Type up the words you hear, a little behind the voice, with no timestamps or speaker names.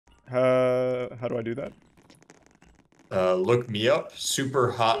How do I do that? Look me up.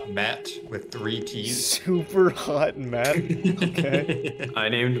 Super hot Matt with 3 T's. Super hot Matt. Okay. I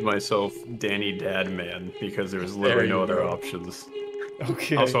named myself Danny Dadman because there was literally no other options.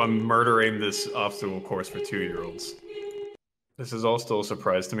 Okay. Also, I'm murdering this obstacle course for 2-year-olds. This is all still a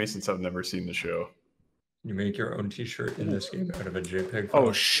surprise to me since I've never seen the show. You make your own T-shirt in this game out of a JPEG file.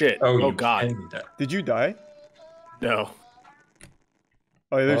 Oh shit! Oh, Oh god! Did you die? No.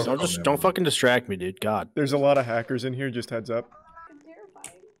 Oh, yeah, there's, Don't fucking distract me, dude. God. there's a lot of hackers in here. Just heads up.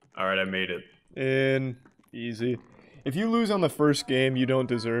 All right, I made it. In easy. If you lose on the first game, you don't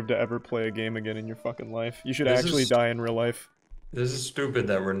deserve to ever play a game again in your fucking life. You should actually die in real life. This is stupid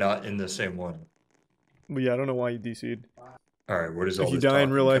that we're not in the same one. But yeah, I don't know why you DC'd. Alright, what is all If you this die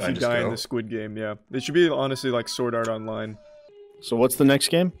in real life, Can I you just die in go? the Squid game, yeah. It should be honestly like Sword Art Online. So what's the next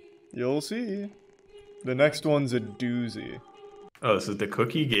game? You'll see. The next one's a doozy. Oh, this is the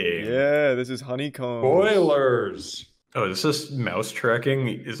cookie game. Yeah, this is Honeycomb. Spoilers! Oh, this is mouse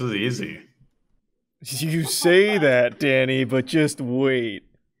tracking. This is easy. You say that, Danny, but just wait.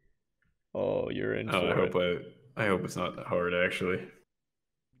 Oh, you're in Oh, for it. I hope it's not that hard, actually.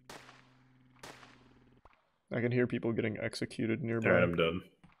 I can hear people getting executed nearby. Alright, I'm done.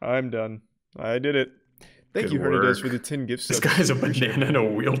 I'm done. I did it. Thank Good you, Hernides, for work. the 10 gift This subs. guy's a banana in a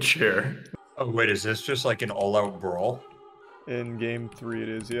wheelchair. Oh, wait, is this just like an all-out brawl? In game 3 it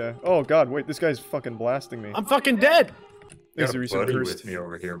is, yeah. Oh god, wait, this guy's fucking blasting me. I'm fucking dead. There's Got a a reason buddy cursed. with me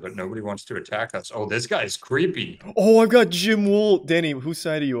over here, but nobody wants to attack us. Oh, this guy's creepy. Oh, I've got Jim Wool. Danny, whose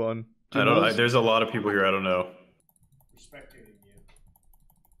side are you on? Jim I don't know. Wool's? There's a lot of people here. I don't know.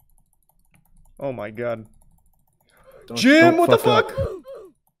 Oh my god. Don't- Jim, don't what the fuck fuck?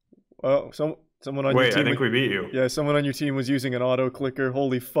 Oh, someone on your Wait, team. I think we beat you. Yeah, someone on your team was using an auto clicker.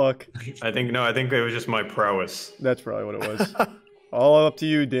 Holy fuck. I think it was just my prowess. That's probably what it was. All up to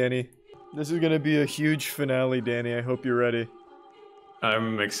you, Danny. This is gonna be a huge finale, Danny. I hope you're ready.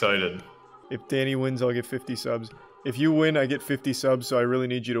 I'm excited. If Danny wins, I'll get 50 subs. If you win, I get 50 subs, so I really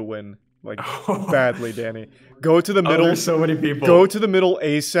need you to win. Like, badly, Danny. Go to the middle. Oh, there's so many people. Go to the middle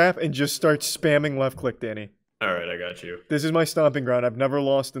ASAP and just start spamming left click, Danny. Alright, I got you. This is my stomping ground. I've never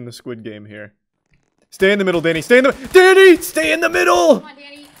lost in the Squid game here. Stay in the middle, Danny. Stay in the Danny! Stay in the middle! Come on,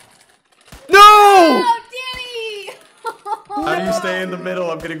 Danny. No! Oh, Danny! How do you stay in the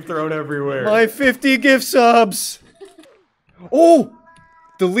middle? I'm getting thrown everywhere. My 50 gift subs! Oh!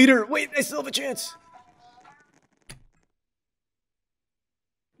 The leader. Wait, I still have a chance.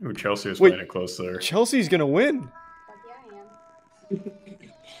 Ooh, Chelsea was Wait. playing it close there. Chelsea's gonna win. Fuck yeah, I am.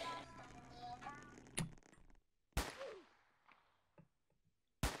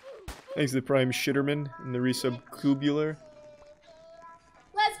 Thanks to the Prime Shitterman and the resub Cubular.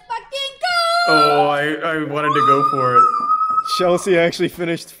 Let's fucking go! Oh, I wanted to go for it. Chelsea actually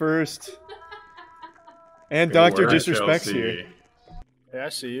finished first. And Good Doctor work, disrespects Chelsea. here. Hey, I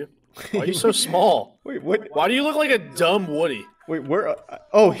see you. Why are you so small? Wait, what? Why do you look like a dumb Woody? Wait, where?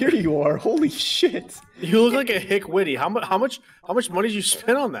 Oh, here you are. Holy shit. You look like a hick Woody. How much money did you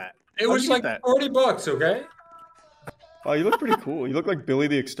spend on that? It How'd was you get like that? 40 bucks, okay? Oh, you look pretty cool. You look like Billy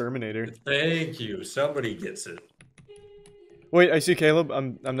the Exterminator. Thank you. Somebody gets it. Wait, I see Caleb.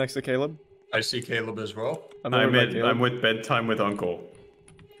 I'm next to Caleb. I see Caleb as well. I'm over by Caleb. I'm with bedtime with Uncle.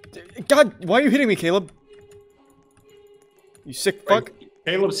 God, why are you hitting me, Caleb? You sick fuck. Wait,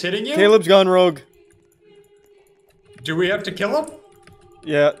 Caleb's hitting you? Caleb's gone rogue. Do we have to kill him?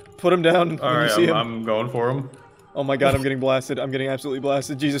 Yeah, put him down. All when right, you see him. I'm going for him. Oh my god, I'm getting blasted. I'm getting absolutely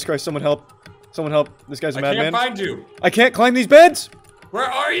blasted. Jesus Christ, someone help. Someone help. This guy's a I can't madman. find you. I can't climb these beds! Where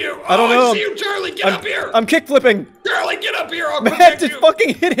are you? I don't Oh, know. I see you, Charlie. Get up here. I'm kick flipping! Charlie, get up here. I'll Matt protect just you.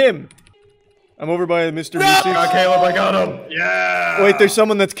 fucking hit him! I'm over by Mr. I Reese's. got Caleb, I got him. Yeah. Wait, there's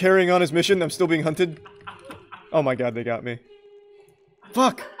someone that's carrying on his mission. I'm still being hunted. Oh my god, they got me.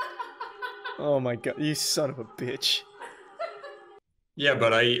 Fuck! Oh my god, you son of a bitch. Yeah,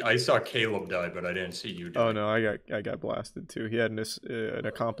 but I saw Caleb die, but I didn't see you die. Oh no, I got blasted too. He had an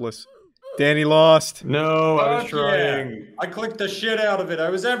accomplice. Danny lost. No, I was Fuck yeah. trying. I clicked the shit out of it. I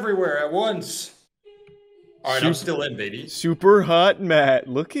was everywhere at once. All right, I'm still in, baby. Super hot Matt,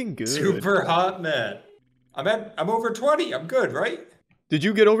 looking good. Super hot man. I'm over 20. I'm good, right? Did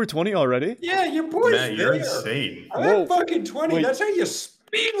you get over 20 already? Yeah, your boy's Matt, you're there. insane. I'm Whoa. at fucking 20. Wait. That's how you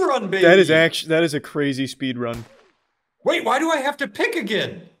speed run, baby. That is a crazy speed run. Wait, why do I have to pick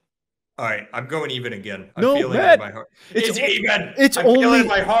again? All right, I'm going even again. I'm No, feeling Matt. it in my heart. It's It's o- even. It's I'm feeling it only in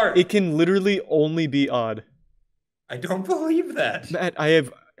my heart. It can literally only be odd. I don't believe that. Matt, I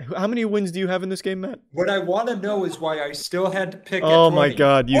have how many wins do you have in this game, Matt? What I want to know is why I still had to pick. Oh at my 20.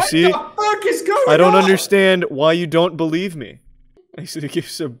 god, you what see? the fuck is going on? I don't understand why you don't believe me. I see the give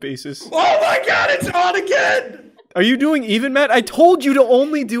some basis. Oh my god, it's on again! Are you doing even, Matt? I told you to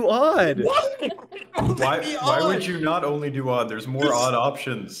only do odd. What? Why would you not only do odd? There's more odd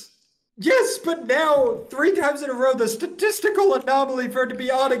options. Yes, but now, 3 times in a row, the statistical anomaly for it to be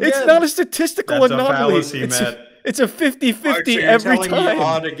odd again. It's not a statistical That's a anomaly. fallacy, it's, Matt. it's a 50-50 Alright, so you're every telling me time.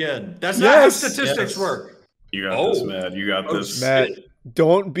 odd again. That's not how Yes. statistics work. You got this, Matt. You got Oh, this. Matt,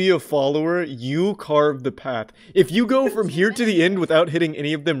 don't be a follower. You carved the path. If you go from here to the end without hitting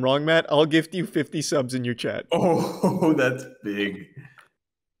any of them wrong, Matt, I'll gift you 50 subs in your chat. Oh, that's big.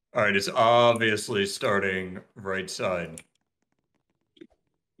 All right, it's obviously starting right side.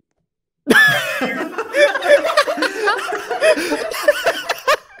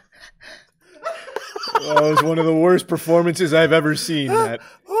 That was one of the worst performances I've ever seen, Matt.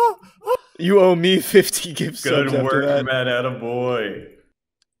 You owe me 50 gift subs Good after work, that. Matt. Attaboy.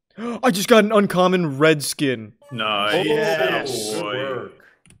 I just got an uncommon red skin. Nice. Yes. Good Attaboy. work.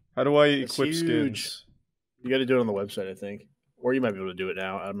 How do I That's equip huge. skins? You got to do it on the website, I think, or you might be able to do it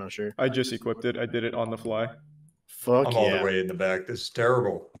now. I'm not sure. I just equipped it. I did it on the fly. Fuck I'm yeah! all the way in the back. This is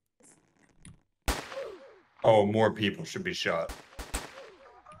terrible. Oh, more people should be shot.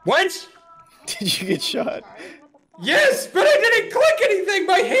 What? Did you get shot? Yes, but I didn't click anything.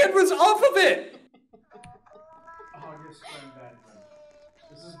 My hand was off of it.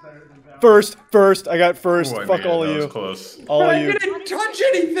 First. I got first. Boy, Fuck man, all that of was you. close. All But of I you. didn't touch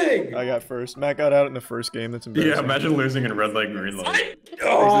anything. I got first. Matt got out in the first game. That's embarrassing. Yeah, imagine losing in red light, green light. Exhibit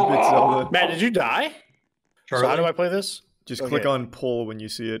Zelda. Matt, did you die? Charlie, So how do I play this? Just Okay. click on pull when you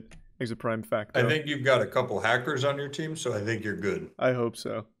see it. Exit prime facto. I think you've got a couple hackers on your team, so I think you're good. I hope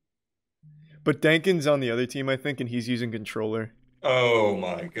so. But Dankin's on the other team, I think, and he's using controller. Oh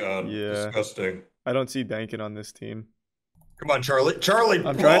my god. Yeah. Disgusting. I don't see Dankin on this team. Come on, Charlie. Charlie.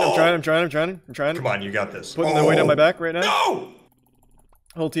 I'm trying. Come Come on, you got this. Putting the weight on my back right now. No!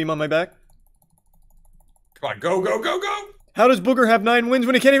 Whole team on my back. Come on, go. How does Booger have 9 wins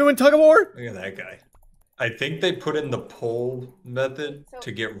when he can't even win tug of war? Look at that guy. I think they put in the pull method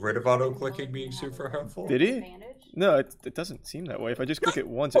to get rid of auto-clicking being super helpful. Did he? Advantage? No, it doesn't seem that way. If I just click it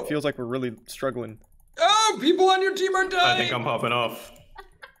once, it feels like we're really struggling. Oh, people on your team are dying! I think I'm hopping off.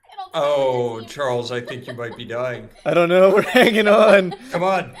 It'll Oh, tell you. Charles, I think you might be dying. I don't know. We're hanging on. Come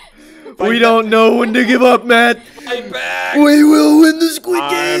on. We don't know when to give up, Matt. Fight back! We will win the Squid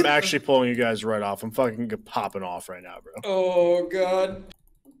I'm Game. actually pulling you guys right off. I'm fucking popping off right now, bro. Oh, God.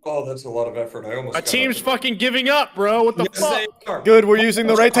 Oh, that's a lot of effort. I almost My got team's up. fucking giving up, bro. What the Yes, fuck? they are. Good. We're using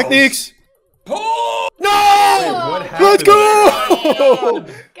the right techniques. Pull! No! What happened? Let's go!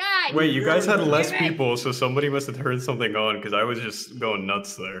 God. Wait, you guys had less people, so somebody must have turned something on because I was just going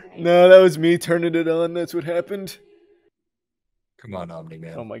nuts there. No, that was me turning it on. That's what happened. Come on,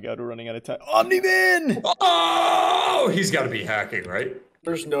 Omni-Man. Oh my god, we're running out of time. Omni-Man! Oh, he's got to be hacking, right?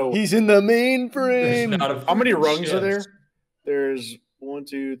 There's no. He's in the mainframe. There's not a How many freaking rungs are there? chance. There's 1,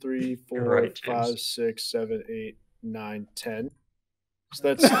 2, 3, 4, You're right, 5, James. 6, 7, 8, 9, 10. So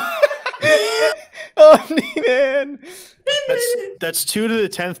that's Omni-Man! that's 2 to the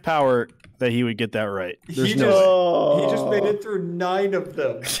 10th power that he would get that right. There's He no just, way. he just made it through 9 of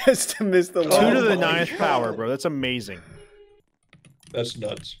them. Just to miss the 2 line. to the my 9th God. power, bro. That's amazing. That's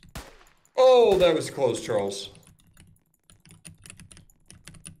nuts. Oh, that was close, Charles.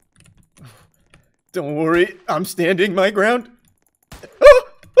 Don't worry, I'm standing my ground.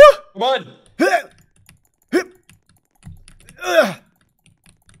 Come on.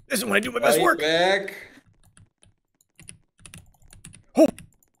 This is when I do my best Fight work. back. Oh,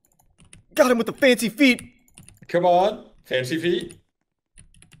 got him with the fancy feet. Come on. Fancy feet.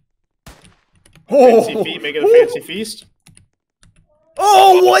 Oh, Fancy feet make it a fancy feast.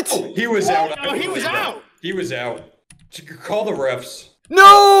 Oh, what? He was out. Oh, he was out. He was out. Call the refs.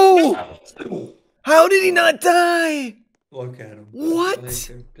 No! How did he not die? Look at him. What?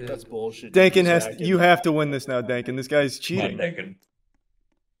 That's bullshit. Dankin has. Zach. You have to win this now, Dankin. This guy's Come on, cheating. Dakin.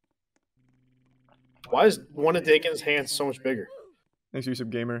 Why is one of Dakin's hands so much bigger? Thanks, Yusuf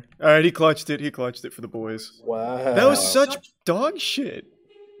Gamer. All right, he clutched it. He clutched it for the boys. Wow. That was such dog shit.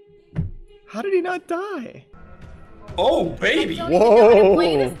 How did he not die? Oh, baby. I don't even know how to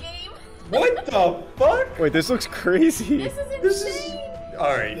play Whoa. this game. What the fuck? Wait, this looks crazy. This is insane. This is.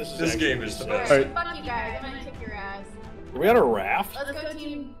 Alright, This is this actually game is the best. Alright. Fuck you guys. I'm gonna kick your ass. Are we on a raft? Let's go,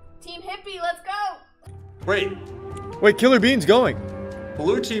 team hippie. Let's go. Wait, Wait, Killer Bean's going.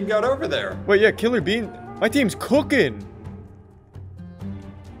 blue team got over there. Wait, yeah, Killer Bean. My team's cooking.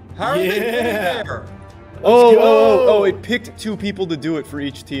 How are they Yeah. getting there? Oh, go. it picked 2 people to do it for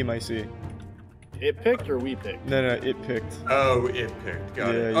each team, I see. It picked or we picked? No, it picked. Oh, it picked.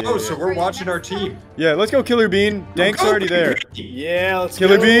 Got it. Yeah, Oh, yeah, so yeah. we're watching our team. Yeah, let's go, Killer Bean. Dank's already there. Yeah, let's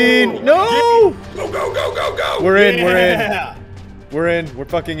Killer go. Bean. No! Go, go, go, go, go! We're in. We're in. Yeah. We're in. We're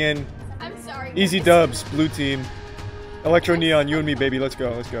fucking in. I'm sorry. Easy guys. dubs, blue team. Electro Neon, you and me, baby. Let's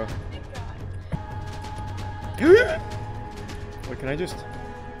go. Let's go. Wait, can I just?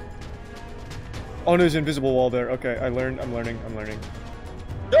 Oh, no, there's an invisible wall there. Okay, I'm learning.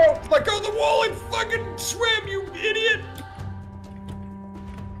 No! Let go of the wall and fucking swim, you idiot!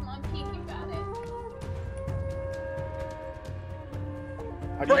 Come on, Pete, you got it.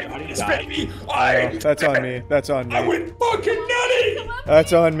 How do you Right, die? baby! That's on me. That's on I me. went fucking nutty!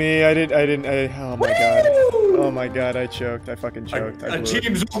 That's on me. I didn't. Oh my god. Oh my god, I choked. I fucking choked. I A blew it.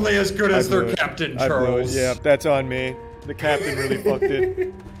 team's only as good as I blew their it. captain, I blew it. Charles. Yeah, that's on me. The captain really fucked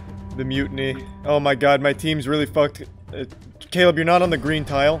it. The mutiny. Oh my god, my team's really fucked. Caleb, you're not on the green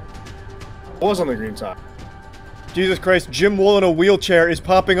tile. I was on the green side. Jesus Christ, Jim Wool in a wheelchair is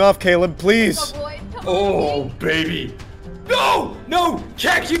popping off, Caleb, please! Oh, boy. Come Oh, on, baby! No! No!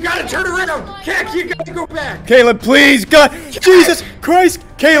 Keck, you gotta turn around! Keck, you gotta go back! Caleb, please! God! Jesus Christ!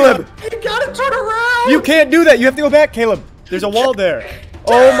 Caleb! You gotta turn around! You can't do that! You have to go back, Caleb! There's a wall there!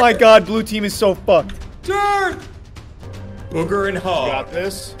 Oh my god, blue team is so fucked. Turn! Booger and You Hog. got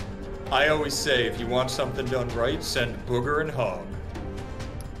this? I always say, if you want something done right, send Booger and Hog.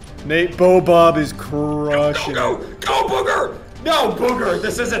 Nate Bobob is crushing Go, it. go, go, Booger! No, Booger,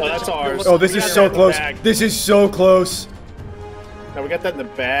 this isn't Oh, the that's time. ours. Oh, this We is got so that in the close. bag. This is so close. Now we got that in the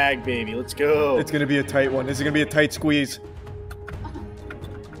bag, baby. Let's go. It's gonna be a tight one. This is gonna be a tight squeeze.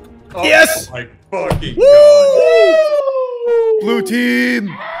 Oh, Yes! my fucking Woo! Blue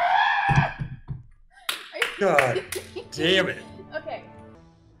team! God damn it. Okay.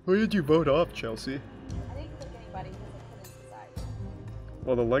 Who did you vote off, Chelsea? I didn't click anybody because I couldn't decide.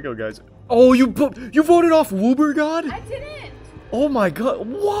 Well, the Lego guys. Oh, you voted off Woober God? I didn't. Oh my god,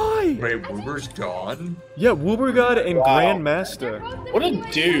 why? Wait, Woober's gone? Yeah, Woober God and Wow. They're Grandmaster. both the What a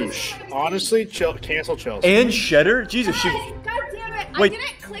viewers. douche. Honestly, cancel Chelsea. And Shedder? Jesus, Guys, God damn it. Wait. I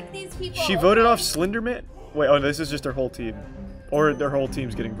didn't click these people. she voted off Slenderman? Wait, oh, this is just their whole team. Or their whole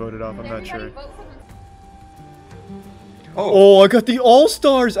team's getting voted off, I'm not Everybody sure. vote for them. Oh, Oh, I got the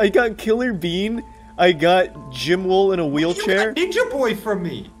All-Stars! I got Killer Bean. I got Jim Wool in a you wheelchair. got Ninja Boy from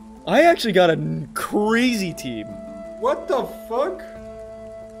me. I actually got a crazy team. What the fuck?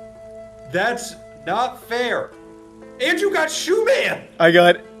 That's not fair. And you got Shoeman. I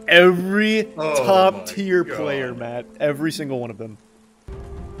got every Oh top my tier God. player, Matt. Every single one of them.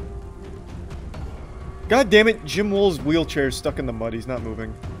 God damn it, Jim Wool's wheelchair is stuck in the mud. He's not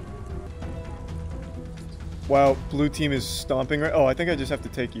moving. Wow, blue team is stomping right. Oh, I think I just have to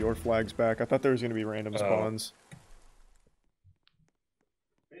take your flags back. I thought there was going to be random spawns.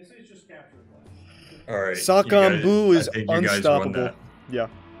 All right. Sakam Boo is I think you guys won unstoppable. that. Yeah.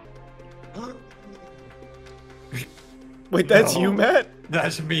 Wait, that's you, No. Matt?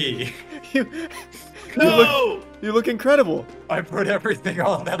 That's me. You, No! you look incredible. I put everything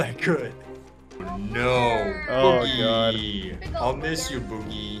on that I could. No. Oh, Boogie. I'll miss you,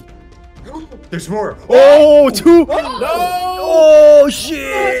 Boogie. There's more. Oh, two! No! Oh,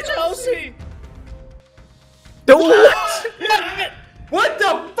 shit! Chelsea! Don't- What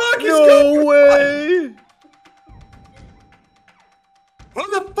the fuck is No going way! on?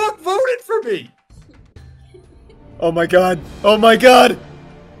 Who the fuck voted for me? Oh my god! Oh my god!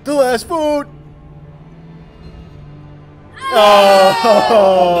 The last vote!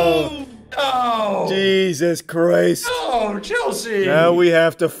 Oh! Oh. Jesus Christ! Oh, Chelsea. Now we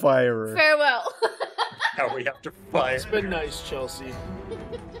have to fire her. Farewell. Now we have to fire. It's been nice, Chelsea.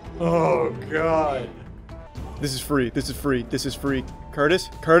 Oh God. This is free. This is free. This is free. Curtis?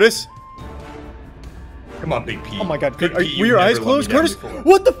 Curtis? Come on, Big P. Oh my god. Big Were P, you your eyes never let me closed? down Curtis? before.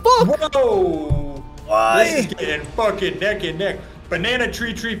 What the fuck? Whoa. This Why? is getting fucking neck and neck. Banana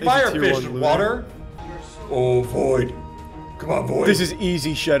tree a tier firefish one loser. water. Oh Void. Come on, Void. This is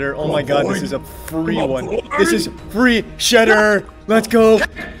easy, Shedder. Oh Come my on, god, Void. this is a free Come on, one. Void. This is free, Shedder. Let's go.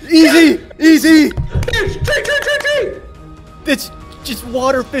 Easy, easy. Fish, tree. It's just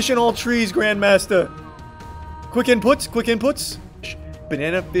water, fish, and all trees, Grandmaster. Quick inputs.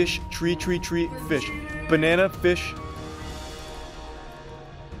 Banana, fish, tree, fish. Banana, fish.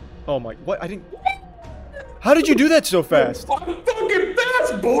 Oh my, what? I didn't. How did you do that so fast? I'm fucking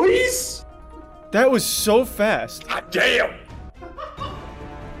fast, boys. That was so fast. God damn.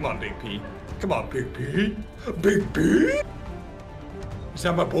 Come on, Big P. Come on, Big P. Big P. Is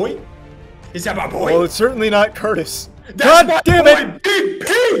that my boy? Is that my boy? Well, it's certainly not Curtis. That's my God damn boy, it! Big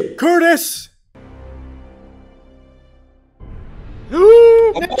P. Curtis!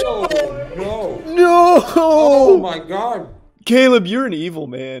 Oh, no. No! Oh my god. Caleb, you're an evil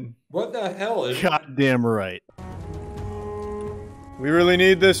man. What the hell is Goddamn right. We really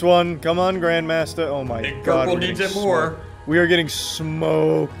need this one. Come on, Grandmaster. Oh my Big god. Purple we're needs getting it more. smoked. We are getting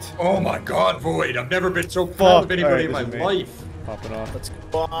smoked. Oh my god, Void. I've never been so Fuck. proud of anybody Alright, in this my is me. life. Popping off. Let's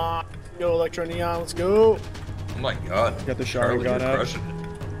go on. Go, Electro Neon. Let's go. Oh my god. Got the Charlie, shotgun you're out. crushing it.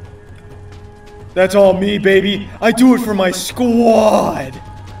 That's all me, baby. I do it for my squad.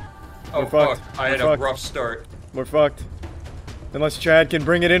 Oh We're fucked. fuck. I We're had a fucked. rough start. We're fucked. Unless Chad can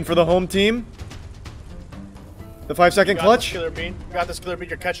bring it in for the home team. The 5-second clutch. You got this, Killer Bean.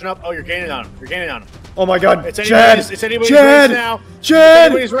 You're catching up. Oh, you're gaining on him. You're gaining on him. Oh my god. It's Chad. anybody's, it's anybody's Chad. race now.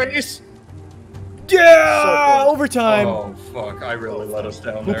 Chad. It's anybody's race. Yeah. So close. Overtime. Oh fuck. I really let us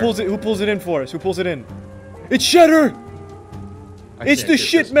down Who there. pulls it? Who pulls it in for us? Who pulls it in? It's Shedder. I It's can't the get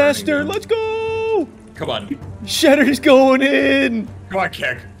shit this master. burning down. Let's go. Come on. Shedder's going in. Come on,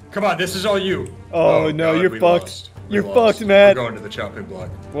 Keck. Come on, this is all you. Oh, no, God, you're we fucked. lost. We You're lost. fucked, Matt. We're going to the chopping block.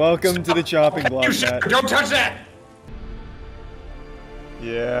 Welcome to the chopping block, You Matt. don't touch that!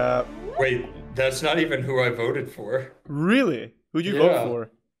 Yeah. Wait, that's not even who I voted for. Really? Who'd you Yeah. vote for?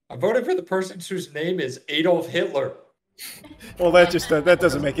 I voted for the person whose name is Adolf Hitler. Well, that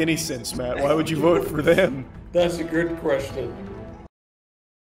doesn't make any sense, Matt. Why would you vote for them? That's a good question.